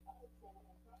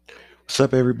What's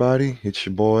up, everybody? It's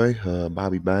your boy,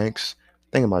 Bobby Banks.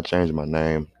 Thinking about changing my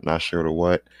name, not sure to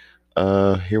what.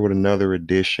 Here with another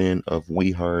edition of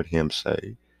We Heard Him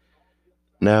Say.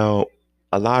 Now,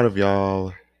 a lot of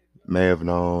y'all may have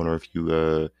known, or if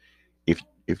you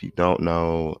don't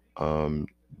know,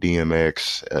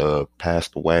 DMX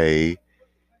passed away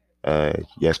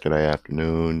yesterday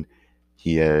afternoon.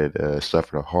 He had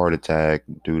suffered a heart attack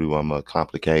due to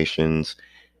complications,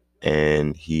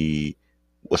 and he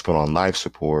was put on life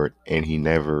support, and he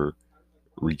never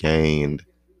regained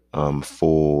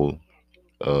full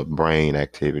brain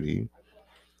activity.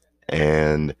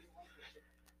 And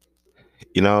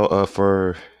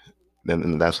for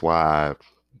then that's why I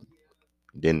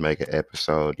didn't make an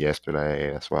episode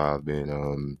yesterday. That's why I've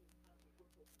been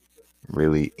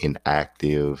really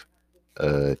inactive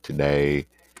today.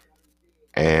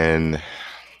 And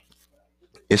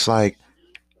it's like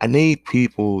I need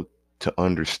people to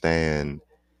understand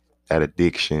that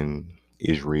addiction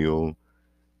is real.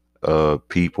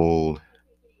 People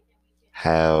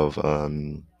have a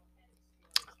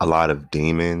lot of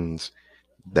demons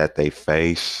that they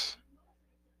face.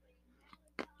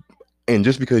 And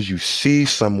just because you see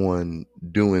someone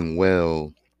doing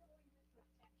well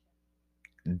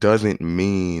doesn't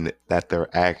mean that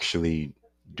they're actually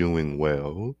doing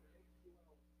well.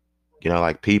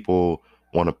 Like people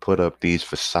want to put up these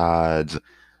facades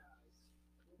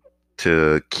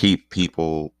to keep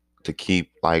people, to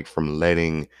keep like from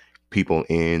letting people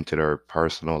into their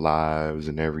personal lives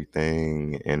and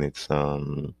everything. And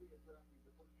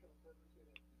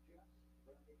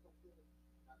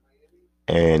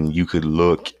and you could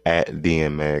look at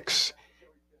DMX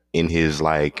in his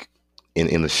like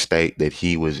in the state that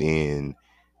he was in,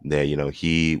 that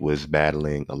he was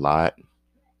battling a lot.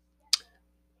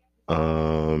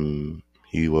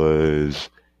 He was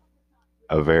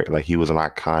he was an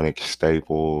iconic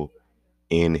staple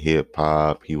in hip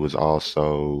hop. He was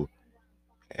also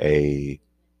a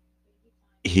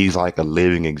he's like a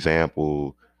living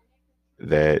example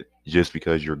that just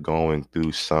because you're going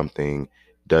through something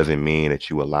doesn't mean that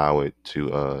you allow it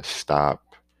to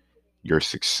stop your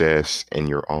success and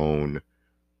your own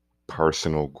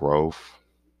personal growth.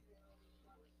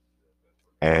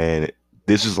 And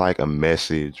this is like a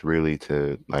message really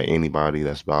to like anybody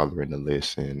that's bothering to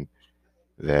listen,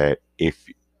 that if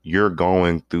you're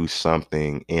going through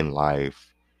something in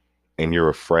life and you're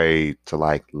afraid to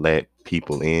like let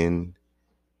people in,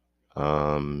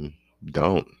 um,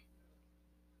 don't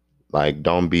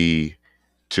don't be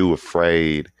too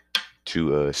afraid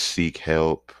to seek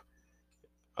help.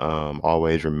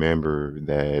 Always remember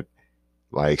that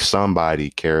like somebody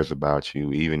cares about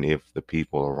you, even if the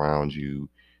people around you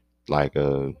like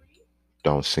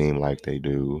don't seem like they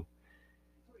do.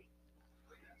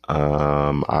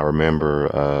 I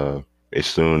remember as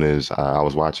soon as I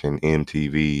was watching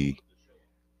MTV,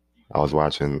 I was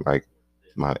watching like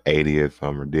my 80th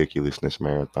Ridiculousness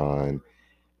marathon,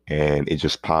 and it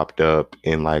just popped up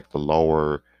in like the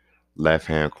lower left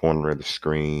hand corner of the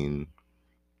screen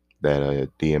that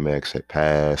DMX had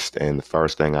passed. And the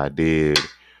first thing I did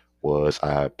was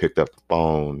I picked up the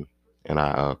phone and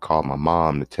I called my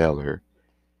mom to tell her.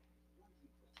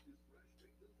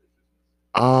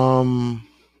 Um,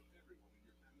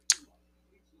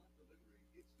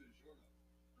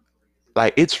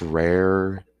 like it's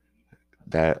rare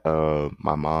that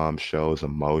my mom shows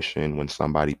emotion when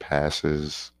somebody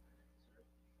passes,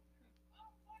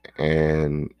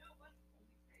 and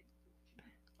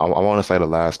I want to say the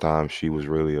last time she was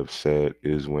really upset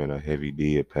is when a Heavy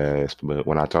D had passed. But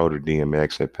when I told her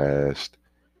DMX had passed,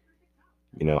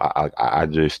 I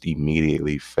just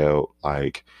immediately felt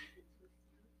like,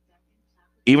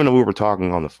 even though we were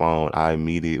talking on the phone, I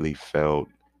immediately felt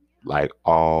like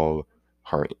her,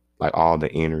 all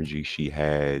the energy she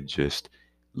had just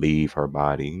leave her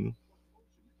body.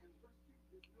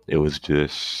 It was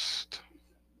just,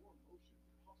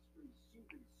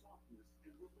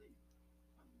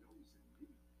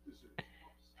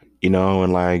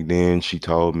 and like then she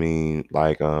told me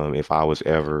like if I was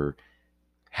ever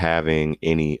having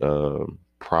any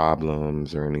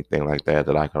problems or anything like that,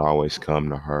 that I could always come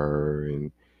to her.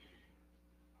 And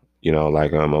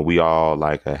we all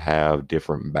like have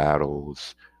different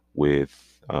battles with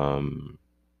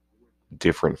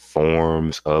different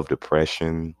forms of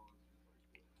depression.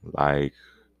 Like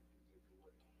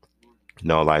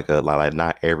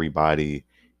not everybody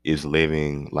is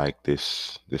living like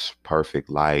this perfect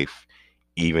life,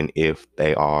 even if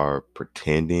they are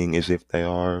pretending as if they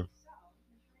are.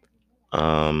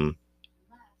 um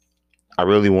I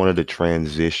really wanted to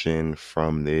transition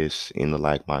from this into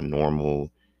like my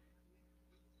normal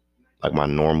like my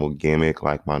normal gimmick,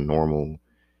 like my normal,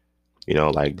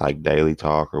 like daily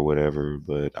talk or whatever,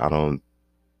 but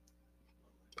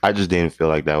I just didn't feel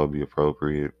like that would be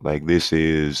appropriate. Like this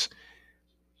is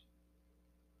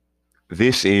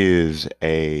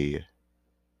a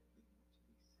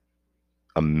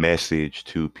message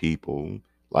to people.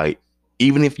 Like,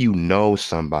 even if you know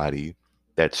somebody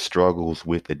that struggles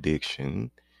with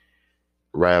addiction,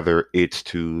 rather it's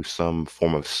to some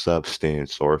form of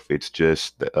substance or if it's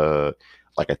just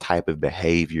like a type of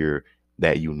behavior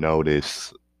that you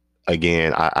notice.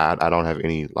 Again, I don't have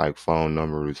any like phone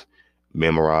numbers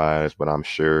memorized, but I'm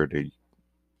sure that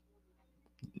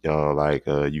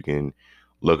you can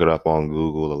look it up on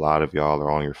Google. A lot of y'all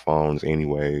are on your phones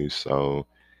anyways, so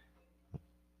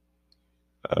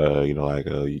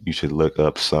you should look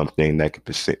up something that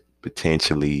could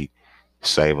potentially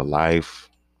save a life.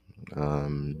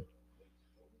 Um,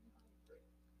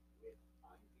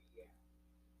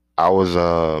 I was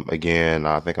again,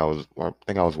 I think I was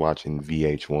watching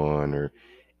VH1 or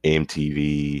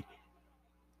MTV,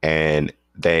 and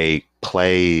they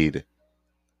played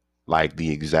like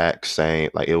the exact same,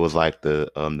 like it was like the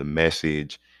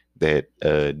message that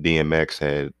DMX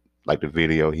had, like the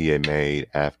video he had made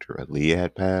after Aaliyah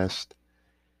had passed.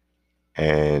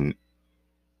 And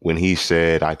when he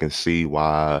said, I can see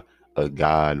why a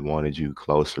God wanted you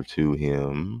closer to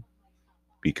him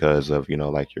because of,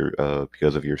 like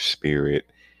because of your spirit.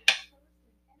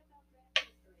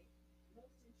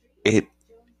 It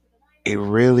it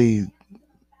really,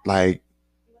 like,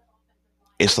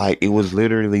 it's like it was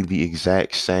literally the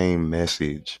exact same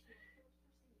message,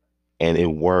 and it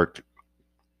worked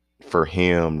for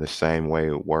him the same way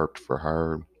it worked for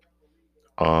her.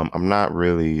 I'm not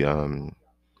really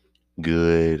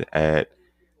good at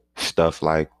stuff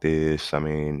like this. I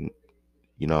mean,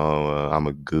 I'm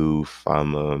a goof. I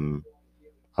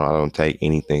don't take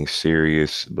anything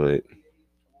serious, but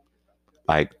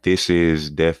like this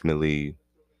is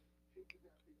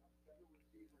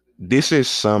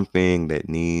something that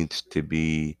needs to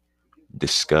be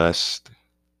discussed,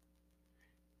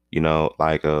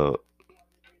 like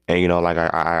and like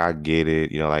I get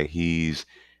it, like he's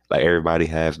like everybody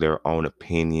has their own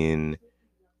opinion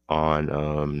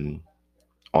on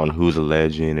on who's a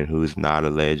legend and who's not a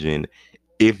legend.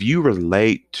 If you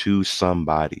relate to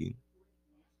somebody,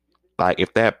 like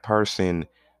if that person,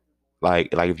 like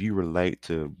if you relate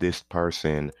to this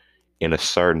person in a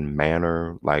certain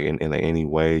manner, like in any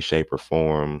way, shape, or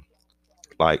form,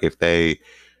 like if they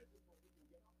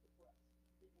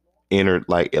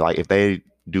like if they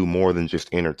do more than just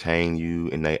entertain you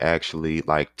and they actually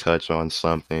like touch on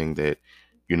something that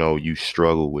you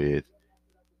struggle with,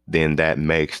 then that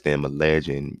makes them a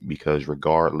legend because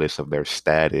regardless of their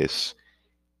status,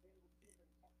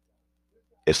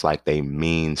 it's like they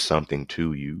mean something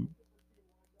to you.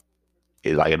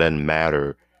 It doesn't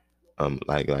matter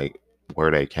like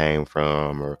where they came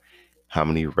from or how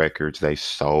many records they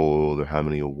sold or how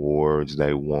many awards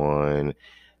they won.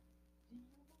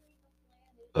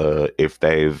 If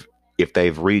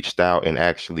they've reached out and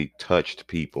actually touched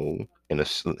people in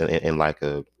like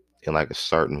a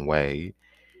certain way,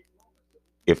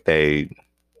 if they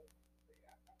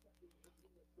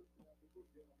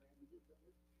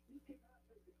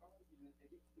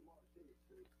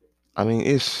I mean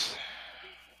it's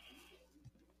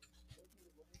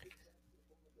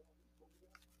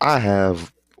I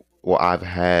have well I've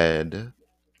had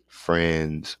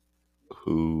friends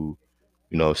who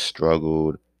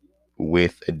struggled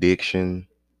with addiction,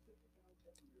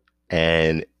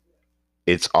 and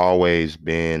it's always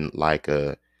been like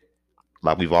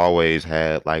we've always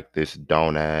had like this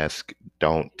don't ask,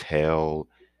 don't tell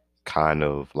kind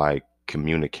of like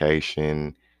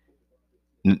communication.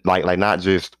 Like not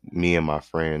just me and my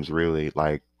friends, really,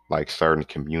 like certain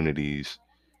communities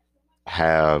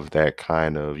have that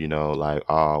kind of, like,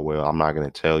 oh, well, I'm not going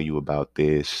to tell you about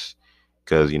this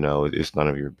because, it's none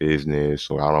of your business,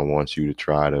 or I don't want you to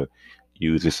try to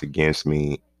use this against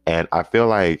me. And I feel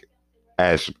like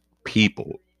as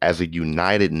people, as a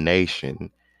united nation,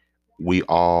 we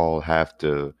all have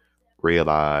to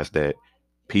realize that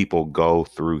people go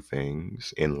through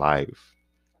things in life.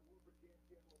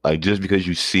 Like just because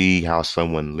you see how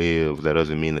someone lives, that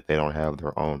doesn't mean that they don't have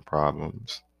their own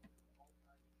problems.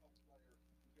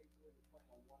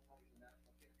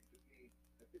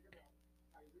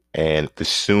 And the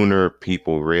sooner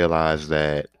people realize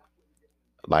that,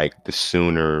 like the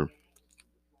sooner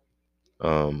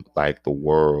like the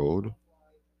world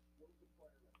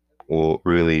will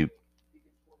really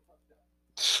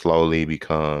slowly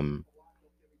become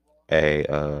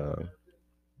a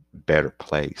better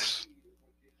place.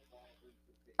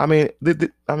 I mean,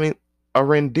 I mean, A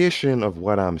rendition of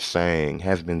what I'm saying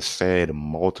has been said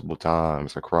multiple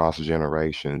times across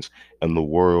generations, and the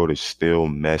world is still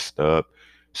messed up.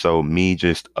 So me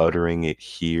just uttering it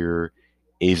here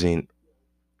isn't,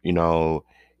 you know,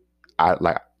 I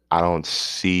like I don't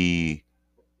see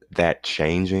that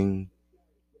changing.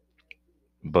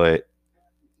 But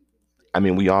I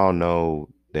mean, we all know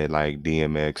that like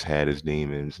DMX had his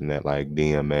demons and that like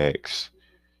DMX,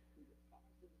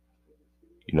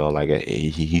 like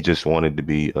he just wanted to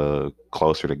be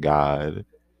closer to God,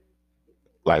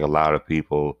 like a lot of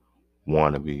people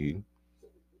want to be.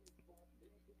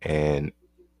 And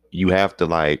you have to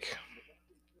like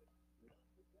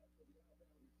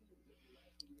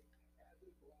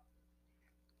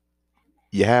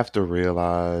you have to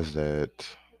realize that,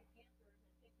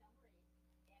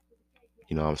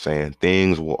 what I'm saying,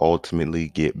 things will ultimately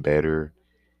get better,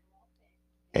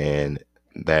 and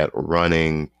that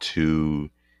running to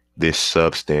this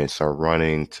substance or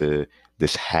running to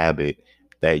this habit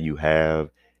that you have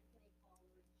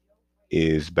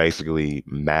is basically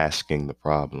masking the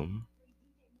problem.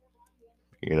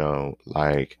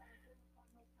 Like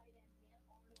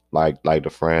the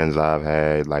friends I've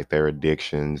had, like their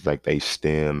addictions, like they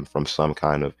stem from some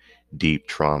kind of deep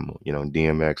trauma.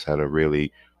 DMX had a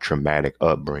really traumatic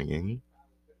upbringing.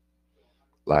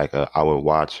 Like I would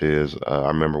watch his. I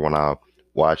remember when I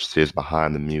watched his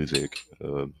Behind the Music.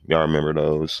 Y'all remember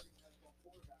those?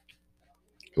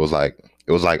 It was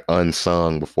like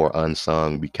Unsung before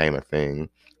Unsung became a thing.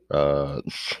 Uh,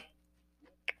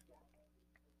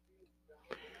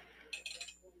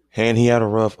 and he had a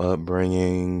rough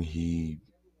upbringing.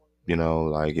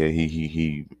 Like yeah,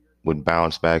 he would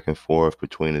bounce back and forth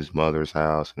between his mother's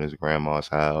house and his grandma's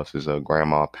house. His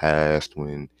grandma passed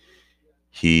when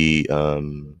he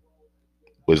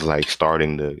was like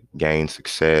starting to gain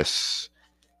success,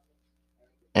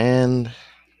 and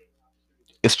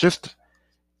it's just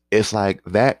it's like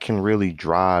that can really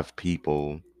drive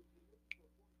people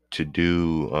to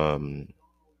do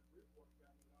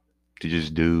to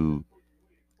just do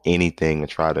anything to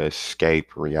try to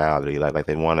escape reality. Like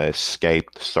they want to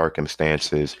escape the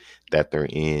circumstances that they're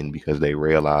in because they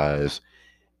realize,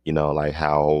 like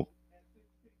how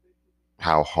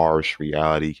harsh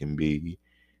reality can be.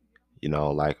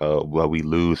 Like well, we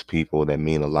lose people that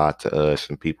mean a lot to us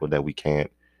and people that we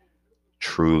can't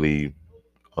truly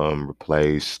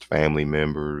replace, family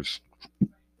members,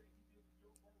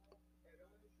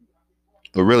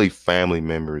 but really family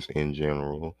members in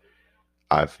general.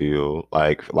 I feel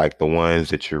like the ones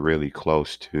that you're really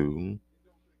close to,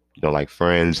 like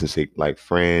friends and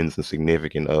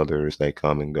significant others, they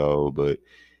come and go. But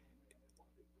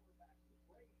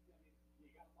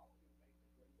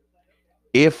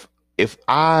if if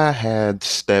I had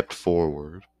stepped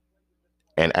forward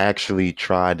and actually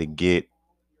tried to get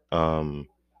um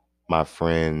my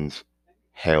friends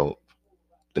help,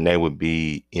 then they would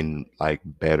be in like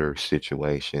better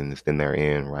situations than they're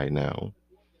in right now.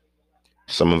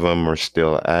 Some of them are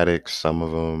still addicts, some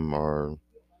of them are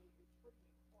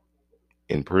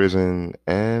in prison,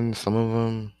 and some of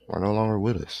them are no longer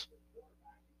with us.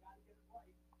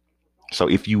 So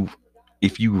if you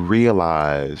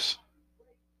realize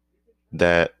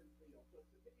that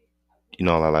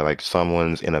like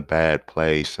someone's in a bad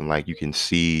place and like you can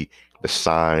see the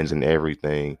signs and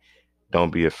everything,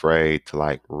 don't be afraid to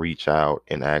like reach out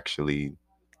and actually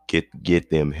get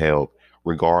them help,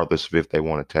 regardless of if they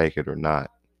want to take it or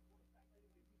not.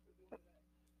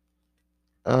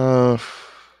 Uh,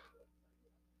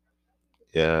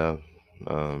 yeah.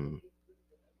 Um,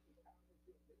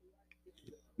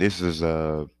 this is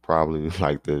probably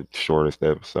like the shortest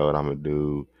episode I'm gonna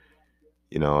do.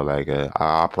 Like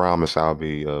I promise I'll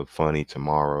be funny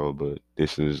tomorrow, but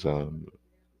this is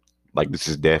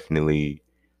definitely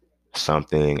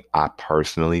something I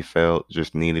personally felt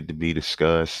just needed to be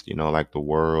discussed. Like the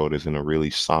world is in a really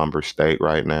somber state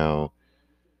right now.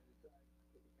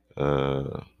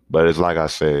 But it's like I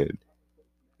said,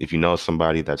 if you know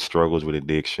somebody that struggles with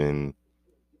addiction,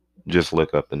 just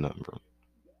look up the number.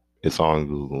 It's on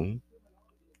Google.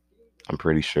 I'm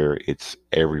pretty sure it's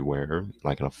everywhere,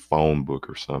 like in a phone book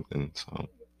or something. So,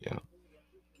 yeah.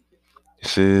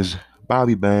 This is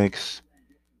Bobby Banks,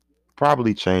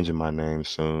 probably changing my name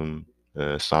soon,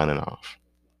 signing off.